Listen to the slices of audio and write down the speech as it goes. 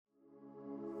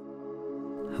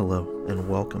Hello, and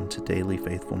welcome to Daily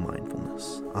Faithful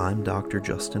Mindfulness. I'm Dr.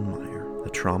 Justin Meyer, a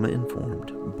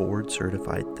trauma-informed,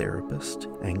 board-certified therapist,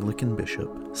 Anglican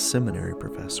bishop, seminary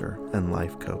professor, and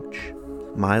life coach.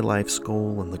 My life's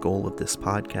goal and the goal of this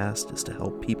podcast is to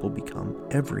help people become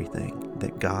everything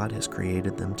that God has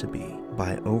created them to be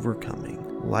by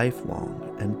overcoming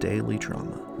lifelong and daily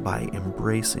trauma, by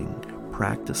embracing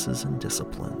practices and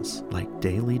disciplines like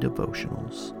daily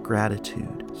devotionals,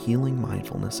 gratitude, healing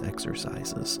mindfulness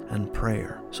exercises, and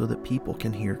prayer so that people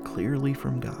can hear clearly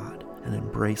from God and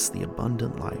embrace the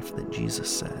abundant life that Jesus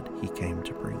said He came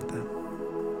to bring them.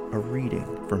 A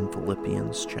reading from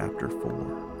Philippians chapter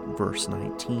 4, verse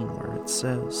 19, where it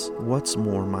says, "What's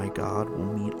more, my God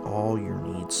will meet all your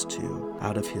needs too,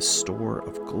 out of His store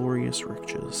of glorious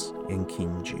riches in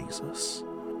King Jesus."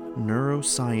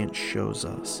 Neuroscience shows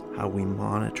us how we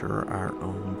monitor our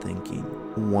own thinking.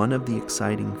 One of the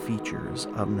exciting features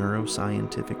of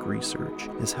neuroscientific research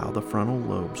is how the frontal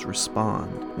lobes respond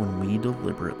when we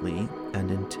deliberately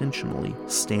and intentionally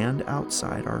stand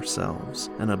outside ourselves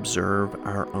and observe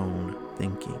our own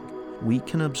thinking. We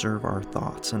can observe our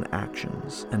thoughts and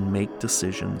actions and make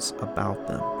decisions about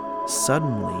them.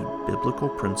 Suddenly, biblical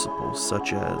principles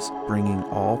such as bringing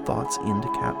all thoughts into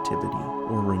captivity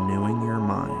or renewing your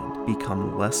mind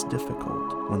become less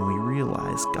difficult when we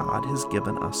realize God has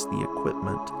given us the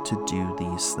equipment to do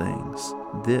these things.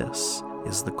 This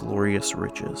is the glorious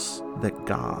riches that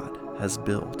God has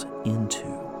built into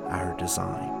our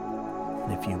design.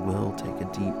 And if you will, take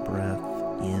a deep breath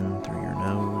in through your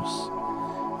nose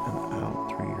and out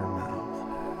through your mouth.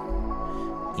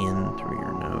 In through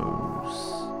your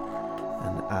nose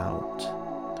and out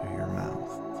through your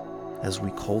mouth. As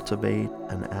we cultivate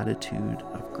an attitude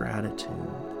of gratitude,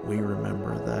 we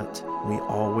remember that we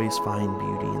always find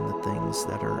beauty in the things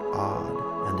that are odd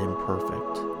and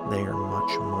imperfect. They are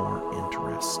much more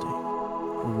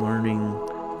interesting. Learning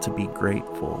to be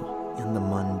grateful in the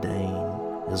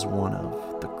mundane is one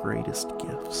of the greatest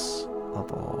gifts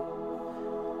of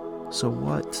all. So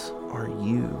what are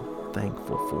you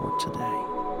thankful for today?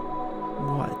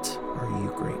 What are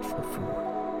you grateful for?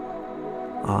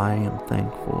 I am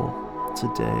thankful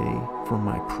today for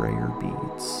my prayer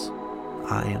beads.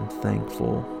 I am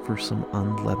thankful for some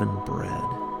unleavened bread.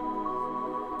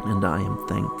 And I am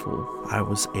thankful I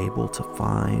was able to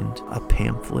find a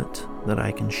pamphlet that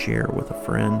I can share with a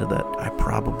friend that I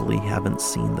probably haven't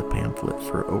seen the pamphlet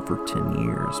for over 10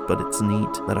 years, but it's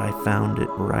neat that I found it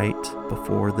right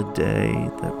before the day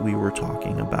that we were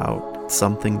talking about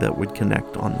something that would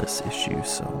connect on this issue.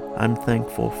 So I'm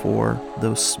thankful for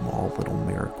those small little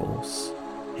miracles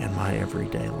in my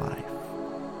everyday life.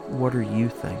 What are you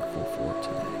thankful for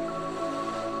today?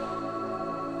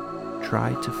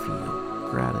 Try to feel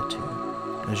gratitude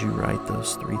as you write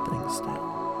those 3 things down.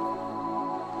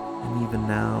 And even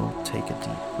now, take a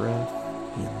deep breath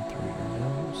in through your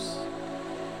nose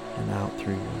and out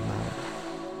through your mouth,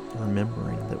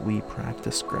 remembering that we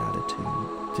practice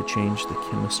gratitude to change the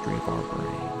chemistry of our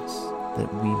brains,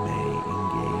 that we may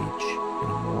engage in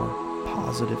a more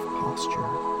positive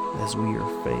posture as we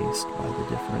are faced by the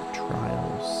different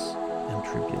trials and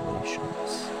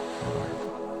tribulations of our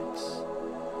lives.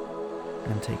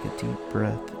 And take a deep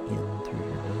breath in through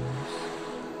your nose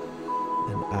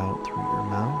and out through your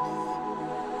mouth.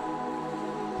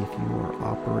 If you are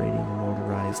operating a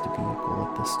motorized vehicle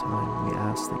at this time, we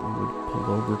ask that you would pull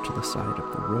over to the side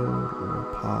of the road or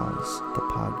pause the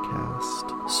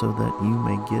podcast so that you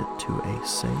may get to a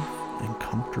safe and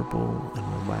comfortable and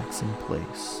relaxing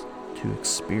place to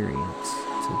experience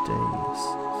today's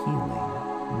healing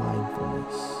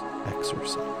mindfulness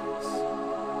exercise.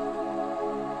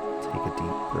 Take a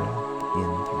deep breath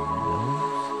in through your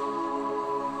nose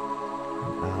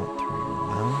and out through your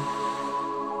mouth.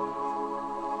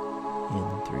 In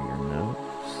through your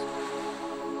nose,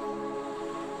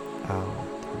 out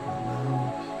through your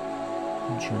mouth,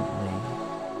 gently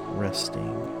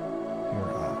resting your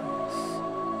eyes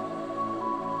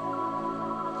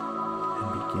and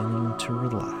beginning to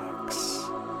relax.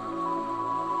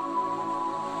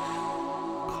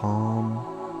 Calm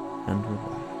and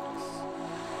relax.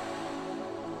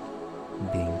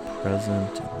 Being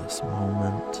present in this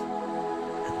moment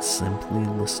and simply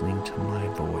listening to my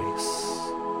voice.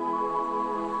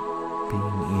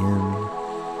 Being in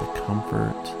the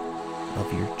comfort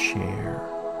of your chair,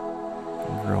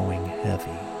 growing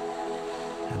heavy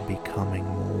and becoming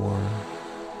more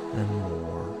and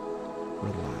more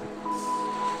relaxed.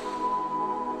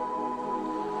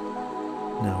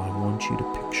 Now I want you to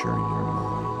picture in your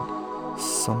mind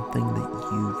something that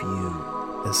you view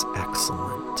as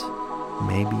excellent.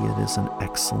 Maybe it is an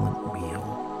excellent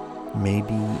meal.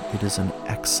 Maybe it is an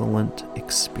excellent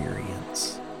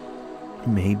experience.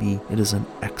 Maybe it is an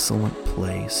excellent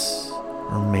place,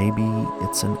 or maybe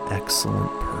it's an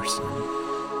excellent person.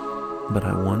 But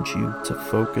I want you to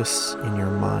focus in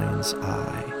your mind's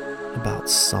eye about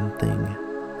something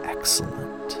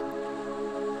excellent.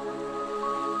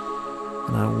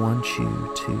 And I want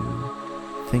you to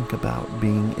think about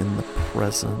being in the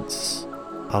presence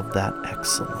of that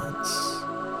excellence.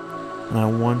 And I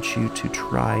want you to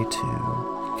try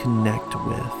to connect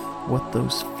with what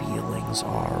those feelings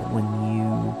are when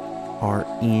you are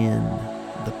in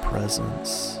the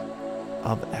presence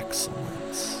of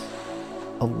excellence.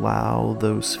 Allow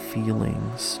those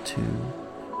feelings to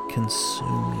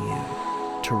consume you,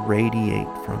 to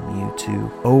radiate from you,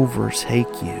 to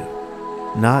overtake you.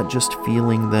 Not just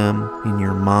feeling them in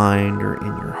your mind or in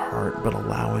your heart, but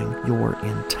allowing your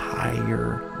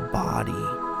entire body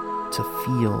to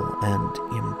feel and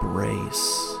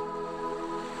embrace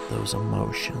those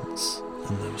emotions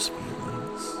and those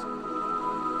feelings.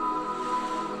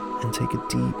 And take a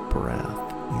deep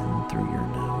breath in through your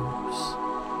nose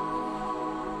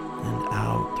and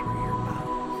out through your mouth.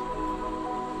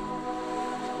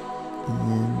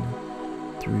 In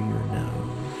through your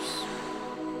nose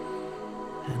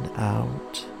and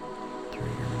out through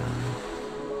your mouth.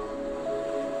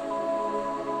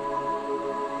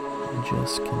 And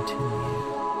just continue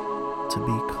to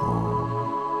be calm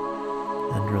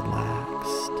and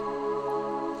relaxed,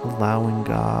 allowing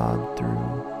God through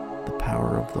the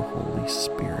power of the Holy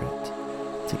Spirit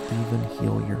to even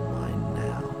heal your mind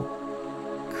now,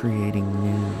 creating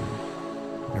new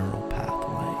neural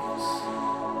pathways.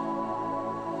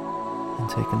 And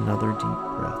take another deep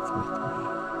breath with me,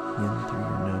 in through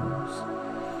your nose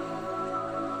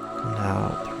and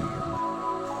out through your mouth.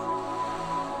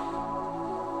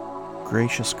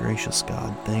 Gracious, gracious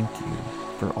God, thank you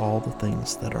for all the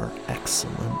things that are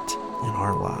excellent in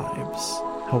our lives.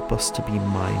 Help us to be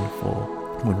mindful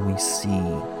when we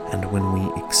see and when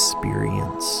we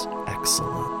experience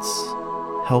excellence.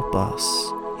 Help us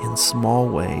in small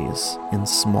ways, in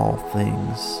small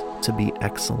things, to be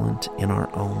excellent in our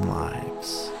own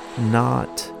lives.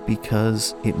 Not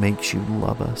because it makes you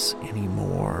love us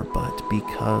anymore, but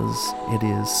because it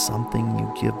is something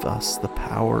you give us the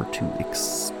power to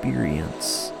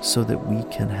experience so that we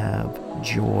can have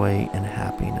joy and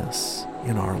happiness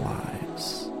in our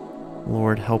lives.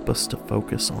 Lord, help us to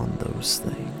focus on those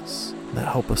things that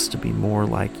help us to be more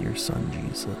like your Son,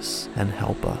 Jesus, and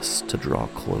help us to draw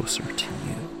closer to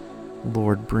you.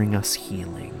 Lord, bring us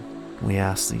healing. We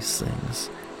ask these things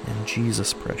in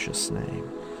Jesus' precious name.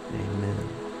 Amen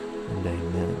and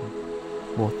amen.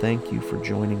 Well, thank you for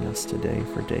joining us today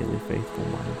for Daily Faithful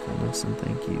Mindfulness, and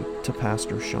thank you to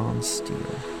Pastor Sean Steele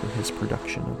for his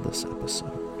production of this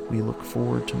episode. We look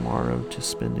forward tomorrow to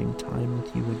spending time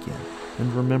with you again.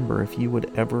 And remember, if you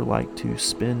would ever like to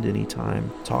spend any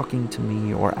time talking to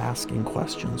me or asking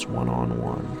questions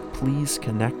one-on-one, please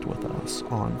connect with us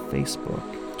on Facebook,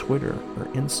 Twitter, or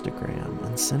Instagram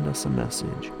and send us a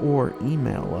message, or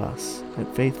email us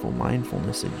at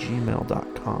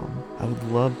faithfulmindfulness@gmail.com. I would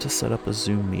love to set up a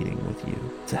Zoom meeting with you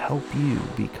to help you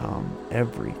become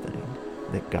everything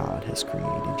that God has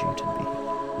created you to be.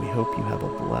 We hope you have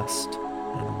a blessed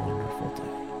and wonderful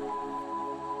day.